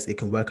understand that yes, it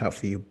can work out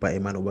for you, but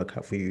it might not work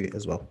out for you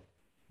as well.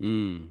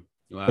 Wow,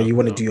 but you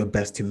want to do your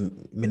best to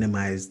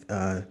minimize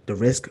the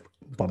risk,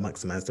 but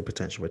maximize the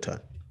potential return.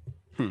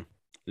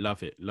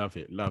 Love it.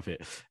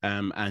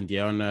 And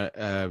yeah, on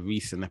a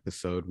recent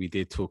episode, we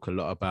did talk a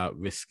lot about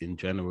risk in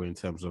general in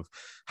terms of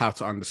how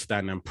to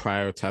understand and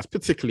prioritize,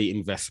 particularly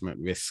investment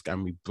risk.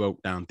 And we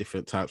broke down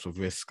different types of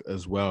risk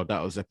as well.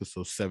 That was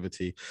episode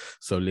 70.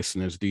 So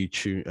listeners, do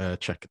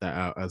check that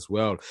out as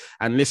well.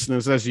 And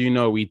listeners, as you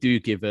know, we do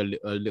give a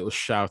little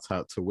shout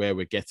out to where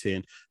we're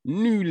getting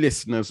new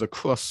listeners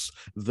across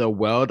the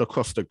world,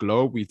 across the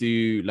globe. We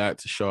do like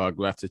to show our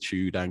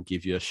gratitude and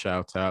give you a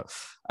shout out.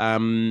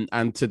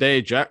 And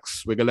today,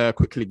 Jax, we're going to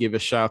quickly give a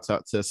shout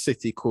out to a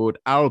city called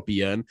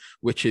Albion,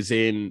 which is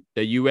in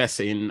the US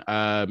in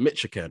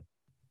Michigan.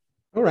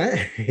 All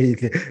right.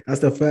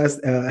 That's the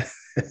first that's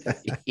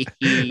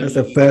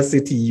the first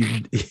city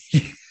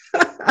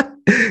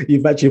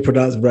you've actually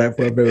pronounced right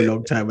for a very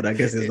long time, but I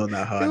guess it's not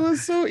that hard. It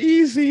was so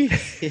easy.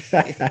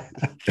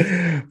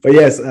 But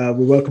yes,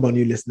 we welcome our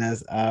new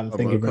listeners.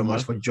 Thank you very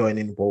much for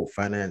joining Woke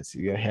Finance.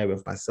 You're here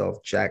with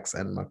myself, Jax,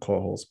 and my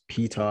co-host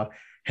Peter.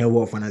 Here at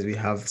Woke Finance, we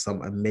have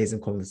some amazing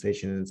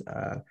conversations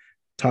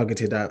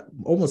targeted at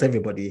almost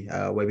everybody,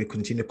 where we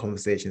continue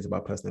conversations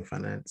about personal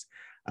finance.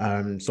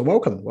 So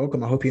welcome.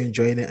 I hope you're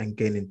enjoying it and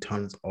gaining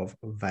tons of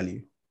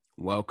value.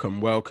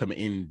 Welcome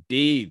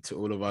indeed to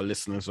all of our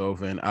listeners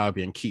over in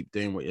Albion. Keep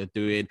doing what you're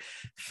doing.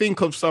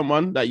 Think of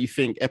someone that you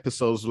think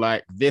episodes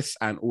like this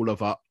and all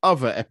of our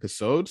other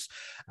episodes,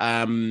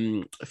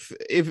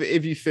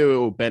 if you feel it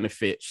will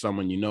benefit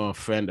someone, a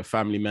friend, a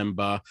family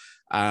member,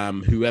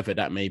 whoever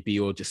that may be,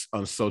 or just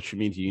on social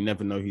media, you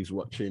never know who's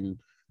watching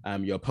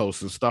your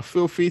posts and stuff.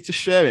 Feel free to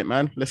share it,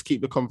 man. Let's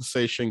keep the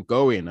conversation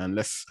going and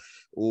let's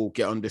all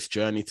get on this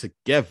journey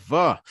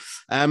together.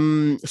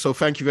 So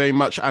thank you very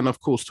much. And of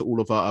course, to all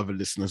of our other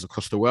listeners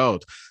across the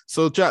world.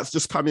 So Jats,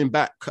 just coming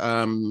back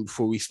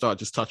before we start,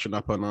 just touching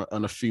up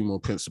on a few more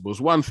principles.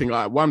 One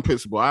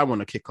principle I want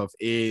to kick off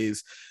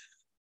is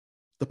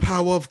the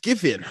power of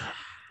giving.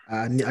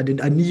 I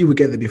knew you would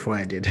get there before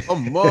I did.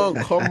 Come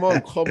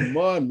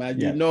on, man.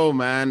 Yeah. You know,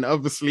 man,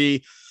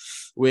 obviously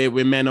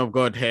we're men of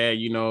God here.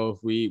 You know,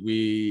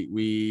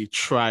 we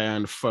try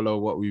and follow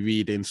what we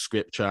read in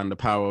scripture and the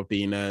power of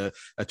being a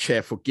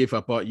cheerful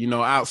giver. But, you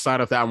know,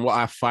 outside of that, and what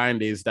I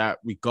find is that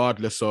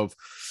regardless of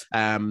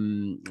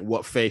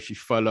what faith you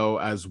follow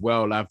as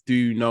well, I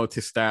do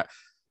notice that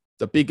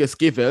the biggest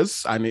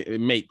givers, and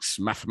it makes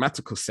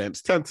mathematical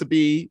sense, tend to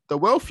be the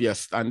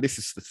wealthiest. And this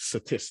is the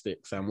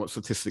statistics and what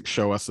statistics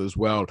show us as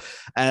well.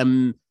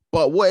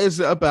 But what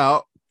is it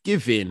about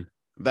giving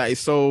that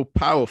is so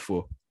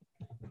powerful?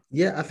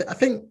 Yeah, I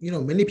think, you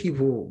know, many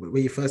people,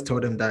 when you first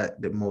told them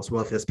that the most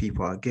wealthiest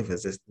people are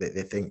givers,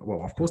 they think,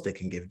 well, of course they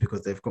can give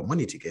because they've got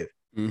money to give.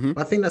 Mm-hmm.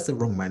 But I think that's the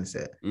wrong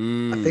mindset.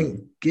 I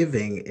think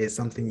giving is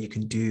something you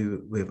can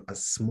do with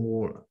as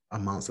small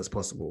amounts as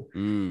possible.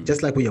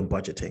 Just like when you're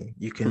budgeting,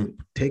 you can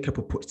take up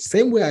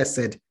same way I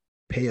said,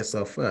 pay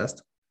yourself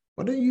first.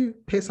 Why don't you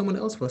pay someone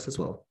else first as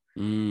well?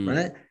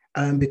 Right?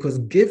 Because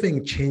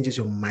giving changes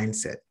your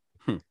mindset.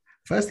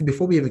 Firstly,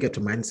 before we even get to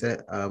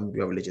mindset, we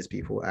are religious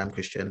people. I'm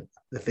Christian.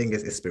 The thing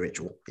is, it's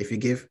spiritual. If you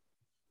give,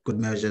 good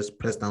measures,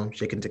 pressed down,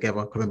 shaken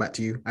together, coming back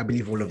to you. I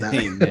believe all of that,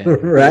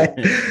 right?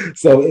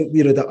 So,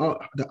 you know,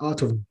 the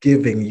art of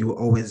giving, you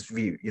always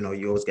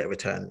get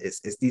return.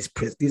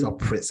 These are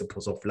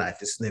principles of life.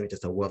 It's never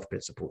just a wealth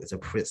principle. It's a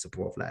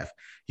principle of life.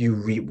 You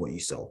reap what you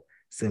sow.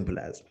 Simple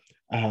as.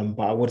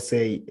 But I would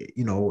say,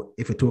 you know,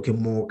 if we're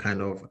talking more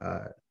kind of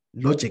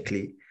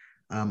logically,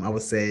 I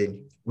would say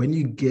when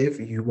you give,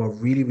 you are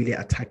really, really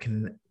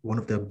attacking one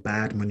of the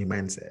bad money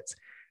mindsets.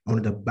 One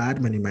of the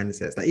bad money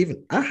mindsets that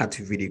even I had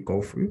to really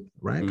go through,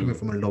 right? Coming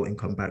from a low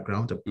income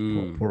background, a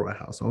poorer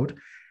household,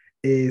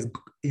 is,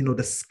 you know,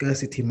 the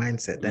scarcity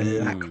mindset, the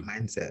lack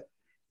mindset,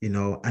 you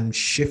know, and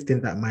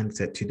shifting that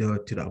mindset to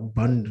the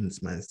abundance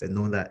mindset,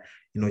 knowing that,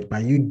 you know, by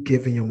you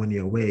giving your money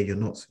away, you're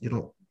not,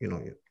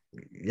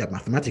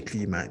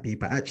 mathematically you might be,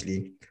 but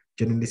actually,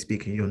 generally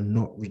speaking, you're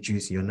not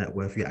reducing your net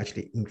worth, you're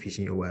actually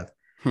increasing your worth.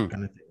 Kind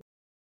of thing.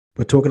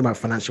 We're talking about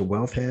financial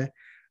wealth here,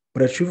 but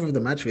the truth of the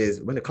matter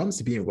is, when it comes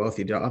to being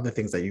wealthy, there are other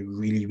things that you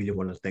really, really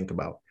want to think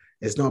about.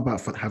 It's not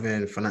about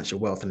having financial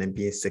wealth and then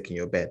being sick in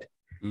your bed.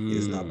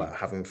 It's not about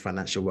having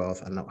financial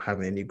wealth and not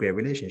having any great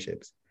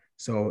relationships.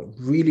 So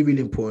really,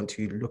 really important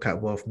to look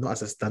at wealth, not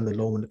as a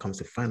standalone when it comes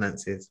to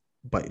finances,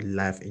 but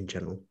life in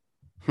general.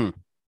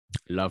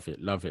 Love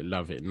it.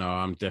 No,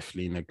 I'm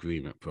definitely in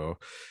agreement, bro.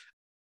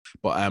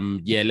 But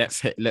yeah,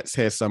 let's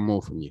hear some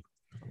more from you.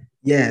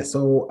 Yeah,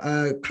 so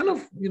kind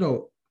of, you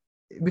know,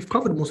 we've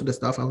covered most of the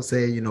stuff. I would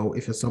say, you know,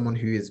 if you're someone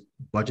who is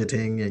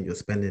budgeting and you're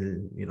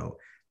spending, you know,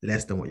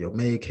 less than what you're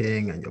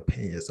making, and you're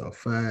paying yourself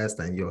first,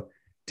 and you're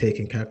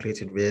taking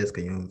calculated risk,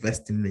 and you're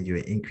investing, and you're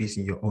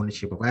increasing your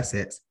ownership of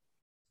assets,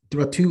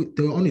 there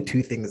are only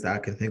two things that I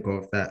can think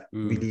of that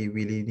really,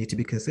 really need to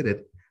be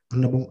considered.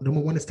 And number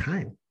one is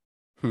time.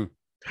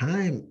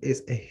 Time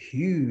is a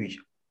huge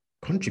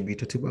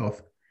contributor to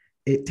wealth.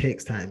 It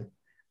takes time.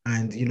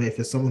 And, you know, if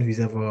you're someone who's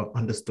ever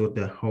understood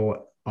the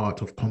whole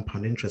art of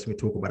compound interest, we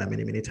talk about that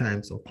many, many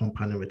times, or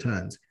compounding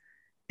returns,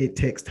 it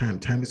takes time.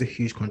 Time is a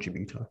huge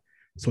contributor.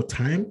 So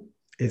time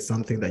is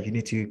something that you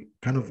need to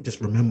kind of just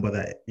remember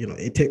that, you know,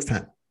 it takes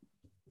time.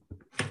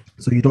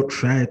 So you don't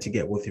try to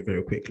get wealthy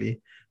very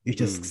quickly. You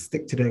just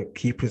stick to the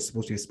key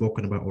principles we've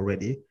spoken about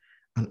already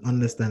and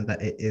understand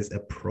that it is a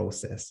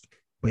process.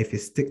 But if you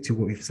stick to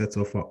what we've said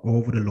so far,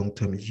 over the long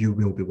term, you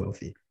will be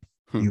wealthy.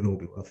 You will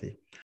be wealthy.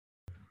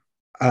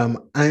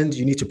 And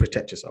you need to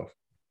protect yourself.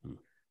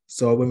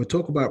 So when we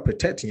talk about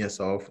protecting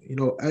yourself, you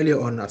know, earlier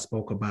on, I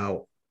spoke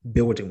about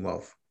building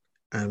wealth.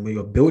 And when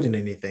you're building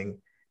anything,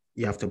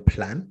 you have to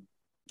plan,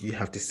 you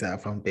have to set a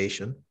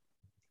foundation,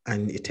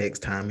 and it takes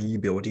time, and you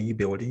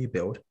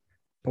build.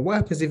 But what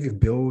happens if you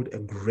build a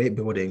great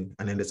building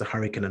and then there's a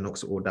hurricane that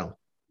knocks it all down?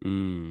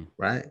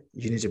 Right?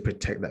 You need to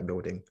protect that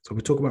building. So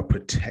we talk about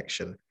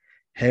protection.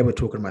 Here we're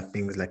talking about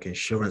things like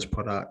insurance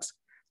products,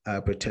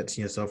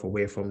 protecting yourself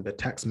away from the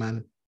tax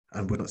man.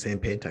 And we're not saying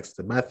paying tax is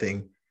a bad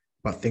thing,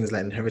 but things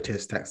like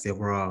inheritance tax,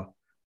 there are,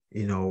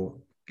 you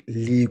know,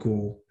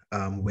 legal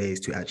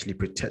ways to actually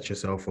protect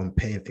yourself from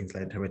paying things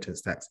like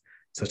inheritance tax,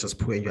 such as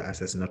putting your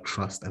assets in a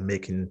trust and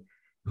making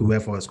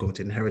whoever is going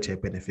to inherit a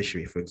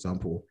beneficiary, for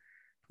example.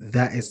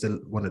 That is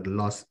one of the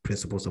last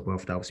principles of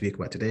wealth that I'll speak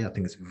about today. I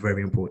think it's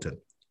very important.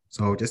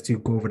 So just to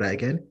go over that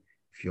again,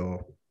 if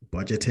you're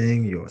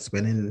budgeting, you're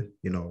spending,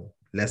 you know,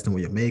 less than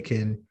what you're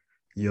making,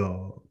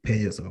 you're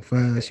paying yourself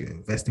first, you're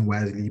investing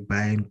wisely,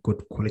 buying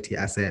good quality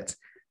assets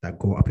that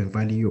go up in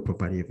value or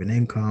provide you with an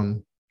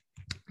income,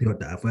 you're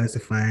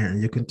diversifying,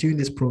 and you continue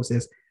this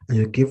process and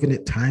you're giving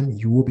it time,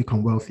 you will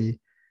become wealthy.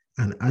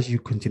 And as you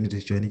continue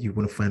this journey, you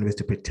want to find ways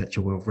to protect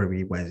your wealth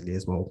very wisely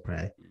as well,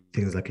 right?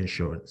 Things like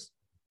insurance.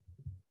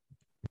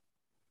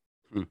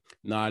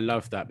 No, I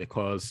love that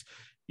because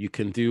you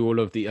can do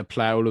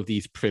apply all of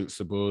these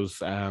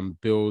principles,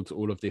 build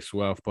all of this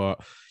wealth,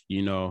 but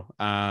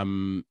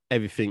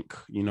everything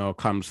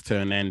comes to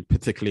an end.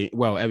 Particularly,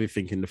 well,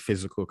 everything in the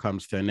physical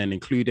comes to an end,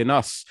 including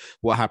us.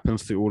 What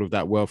happens to all of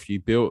that wealth you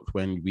built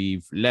when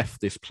we've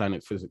left this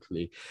planet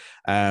physically?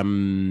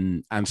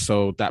 And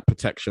so that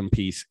protection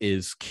piece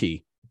is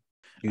key.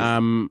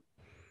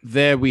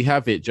 There we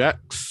have it,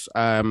 Jax.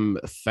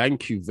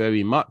 Thank you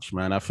very much,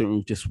 man. I think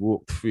we've just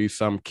walked through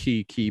some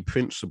key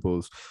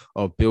principles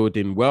of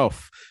building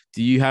wealth.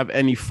 Do you have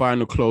any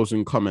final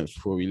closing comments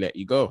before we let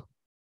you go?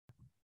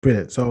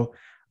 Brilliant. So,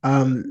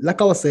 like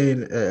I was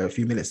saying a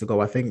few minutes ago,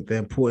 I think the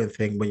important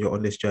thing when you're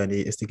on this journey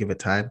is to give it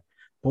time,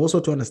 but also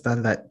to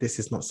understand that this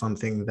is not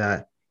something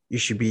that you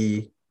should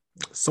be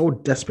so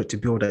desperate to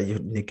build that you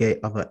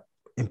negate other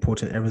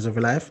important areas of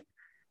your life.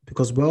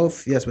 Because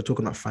wealth, yes, we're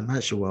talking about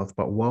financial wealth,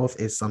 but wealth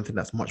is something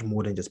that's much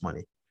more than just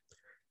money.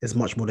 It's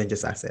much more than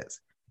just assets,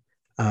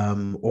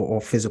 or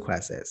physical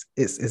assets.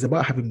 It's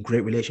about having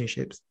great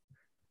relationships.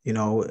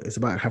 It's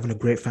about having a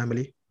great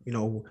family.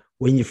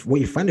 What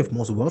you find with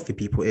most wealthy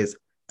people is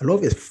a lot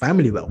of it's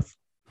family wealth,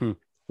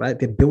 right?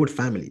 They build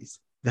families.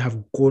 They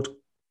have good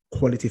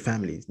quality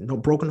families,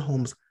 not broken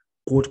homes,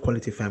 good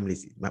quality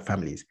families.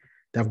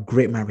 They have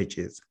great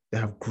marriages. They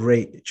have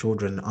great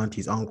children,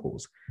 aunties,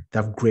 uncles. They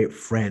have great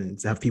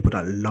friends. They have people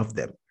that love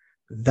them.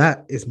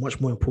 That is much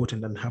more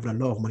important than having a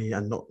lot of money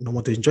and not no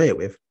one to enjoy it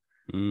with.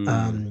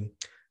 The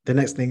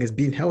next thing is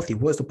being healthy.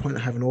 What's the point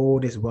of having all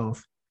this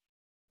wealth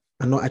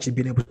and not actually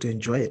being able to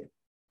enjoy it?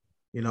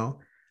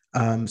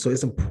 So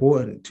it's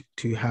important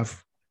to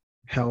have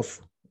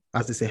health.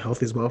 As they say,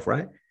 health is wealth,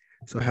 right?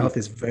 So health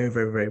is very,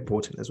 very, very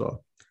important as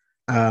well.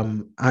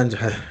 And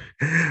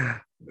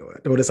I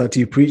don't want to sound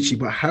too preachy,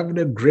 but having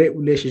a great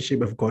relationship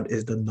with God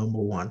is the number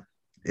one.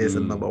 Is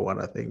the number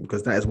one, I think,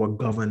 because that is what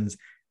governs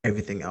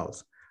everything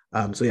else.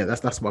 So yeah,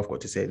 that's what I've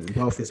got to say.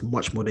 Wealth is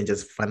much more than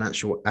just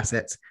financial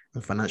assets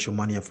and financial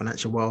money and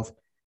financial wealth.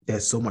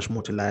 There's so much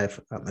more to life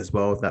as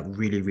well that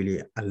really,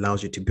 really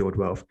allows you to build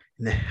wealth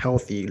in a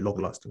healthy,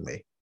 long-lasting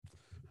way.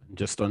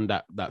 Just on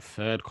that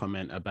third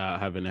comment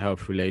about having a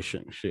healthy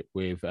relationship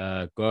with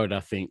God, I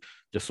think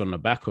just on the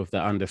back of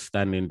that,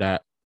 understanding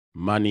that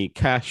money,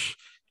 cash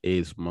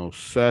is most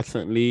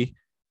certainly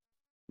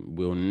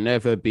will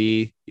never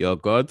be your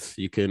God.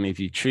 You can, if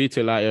you treat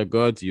it like your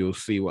God, you'll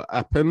see what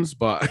happens.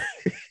 But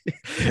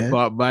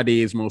but money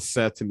is most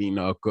certainly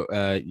not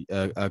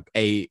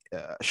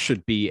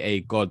should be a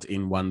God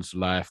in one's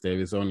life. There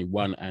is only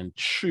one and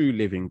true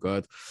living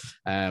God,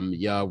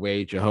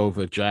 Yahweh,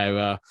 Jehovah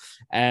Jireh,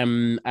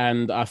 and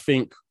I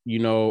think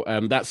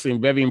that's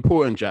very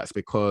important, Jax,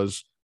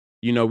 because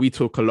we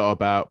talk a lot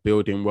about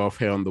building wealth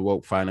here on the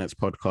Woke Finance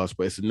podcast,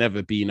 but it's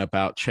never been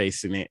about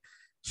chasing it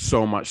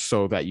so much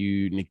so that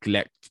you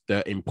neglect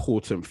the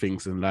important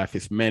things in life.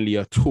 It's merely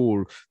a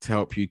tool to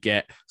help you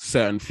get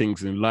certain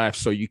things in life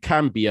so you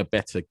can be a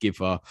better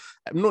giver,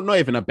 not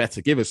even a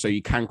better giver, so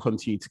you can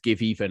continue to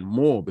give even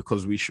more,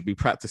 because we should be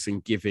practicing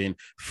giving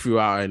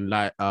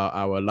throughout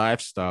our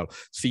lifestyle.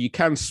 So you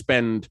can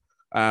spend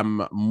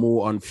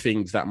more on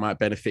things that might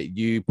benefit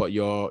you, but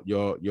your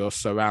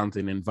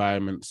surrounding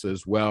environments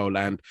as well,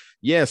 and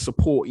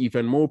support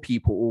even more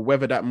people, or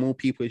whether that more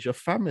people is your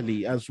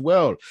family as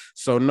well.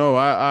 So no,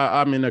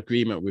 I'm in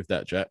agreement with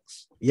that,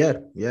 Jax. Yeah,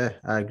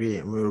 I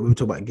agree. We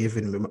talk about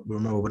giving.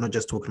 Remember, we're not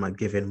just talking about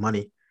giving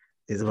money.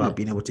 It's about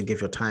being able to give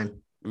your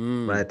time.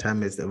 Right,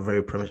 time is a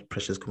very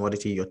precious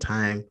commodity. Your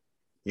time,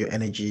 your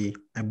energy,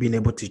 and being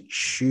able to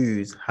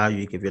choose how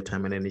you give your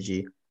time and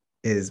energy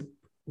is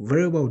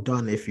very well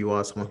done if you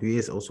are someone who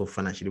is also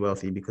financially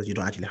wealthy, because you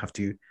don't actually have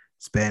to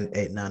spend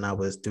 8-9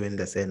 hours doing,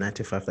 let's say, 9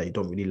 to 5 that you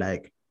don't really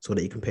like, so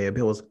that you can pay your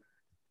bills.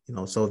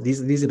 So these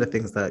are the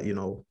things that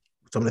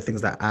some of the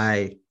things that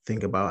I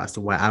think about as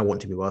to why I want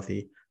to be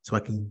wealthy, so I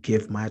can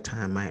give my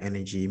time, my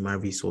energy, my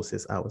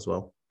resources out as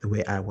well the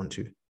way I want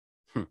to.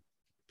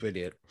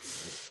 Brilliant.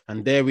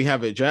 And there we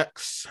have it,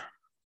 Jax.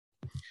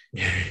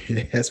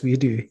 Yes, we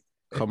do.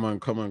 Come on.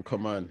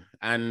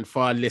 And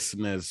for our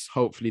listeners,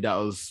 hopefully that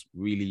was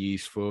really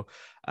useful.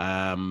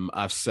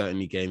 I've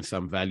certainly gained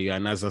some value.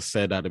 And as I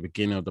said at the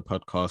beginning of the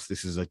podcast,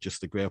 this is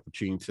just a great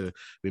opportunity to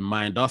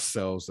remind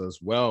ourselves as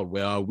well,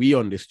 where are we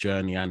on this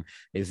journey? And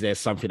is there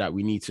something that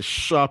we need to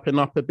sharpen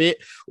up a bit,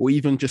 or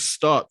even just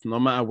start, no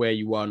matter where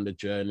you are on the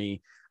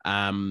journey?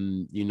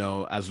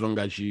 As long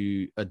as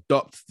you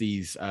adopt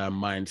these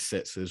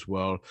mindsets as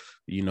well,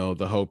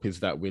 the hope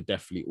is that we're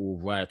definitely all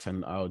right,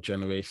 and our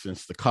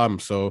generations to come.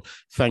 So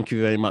thank you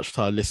very much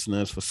to our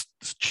listeners for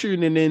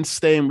tuning in,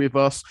 staying with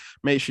us.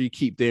 Make sure you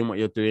keep doing what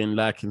you're doing,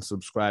 liking,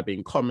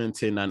 subscribing,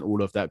 commenting, and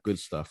all of that good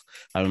stuff.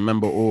 And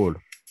remember, all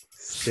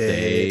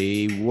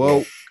stay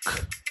woke.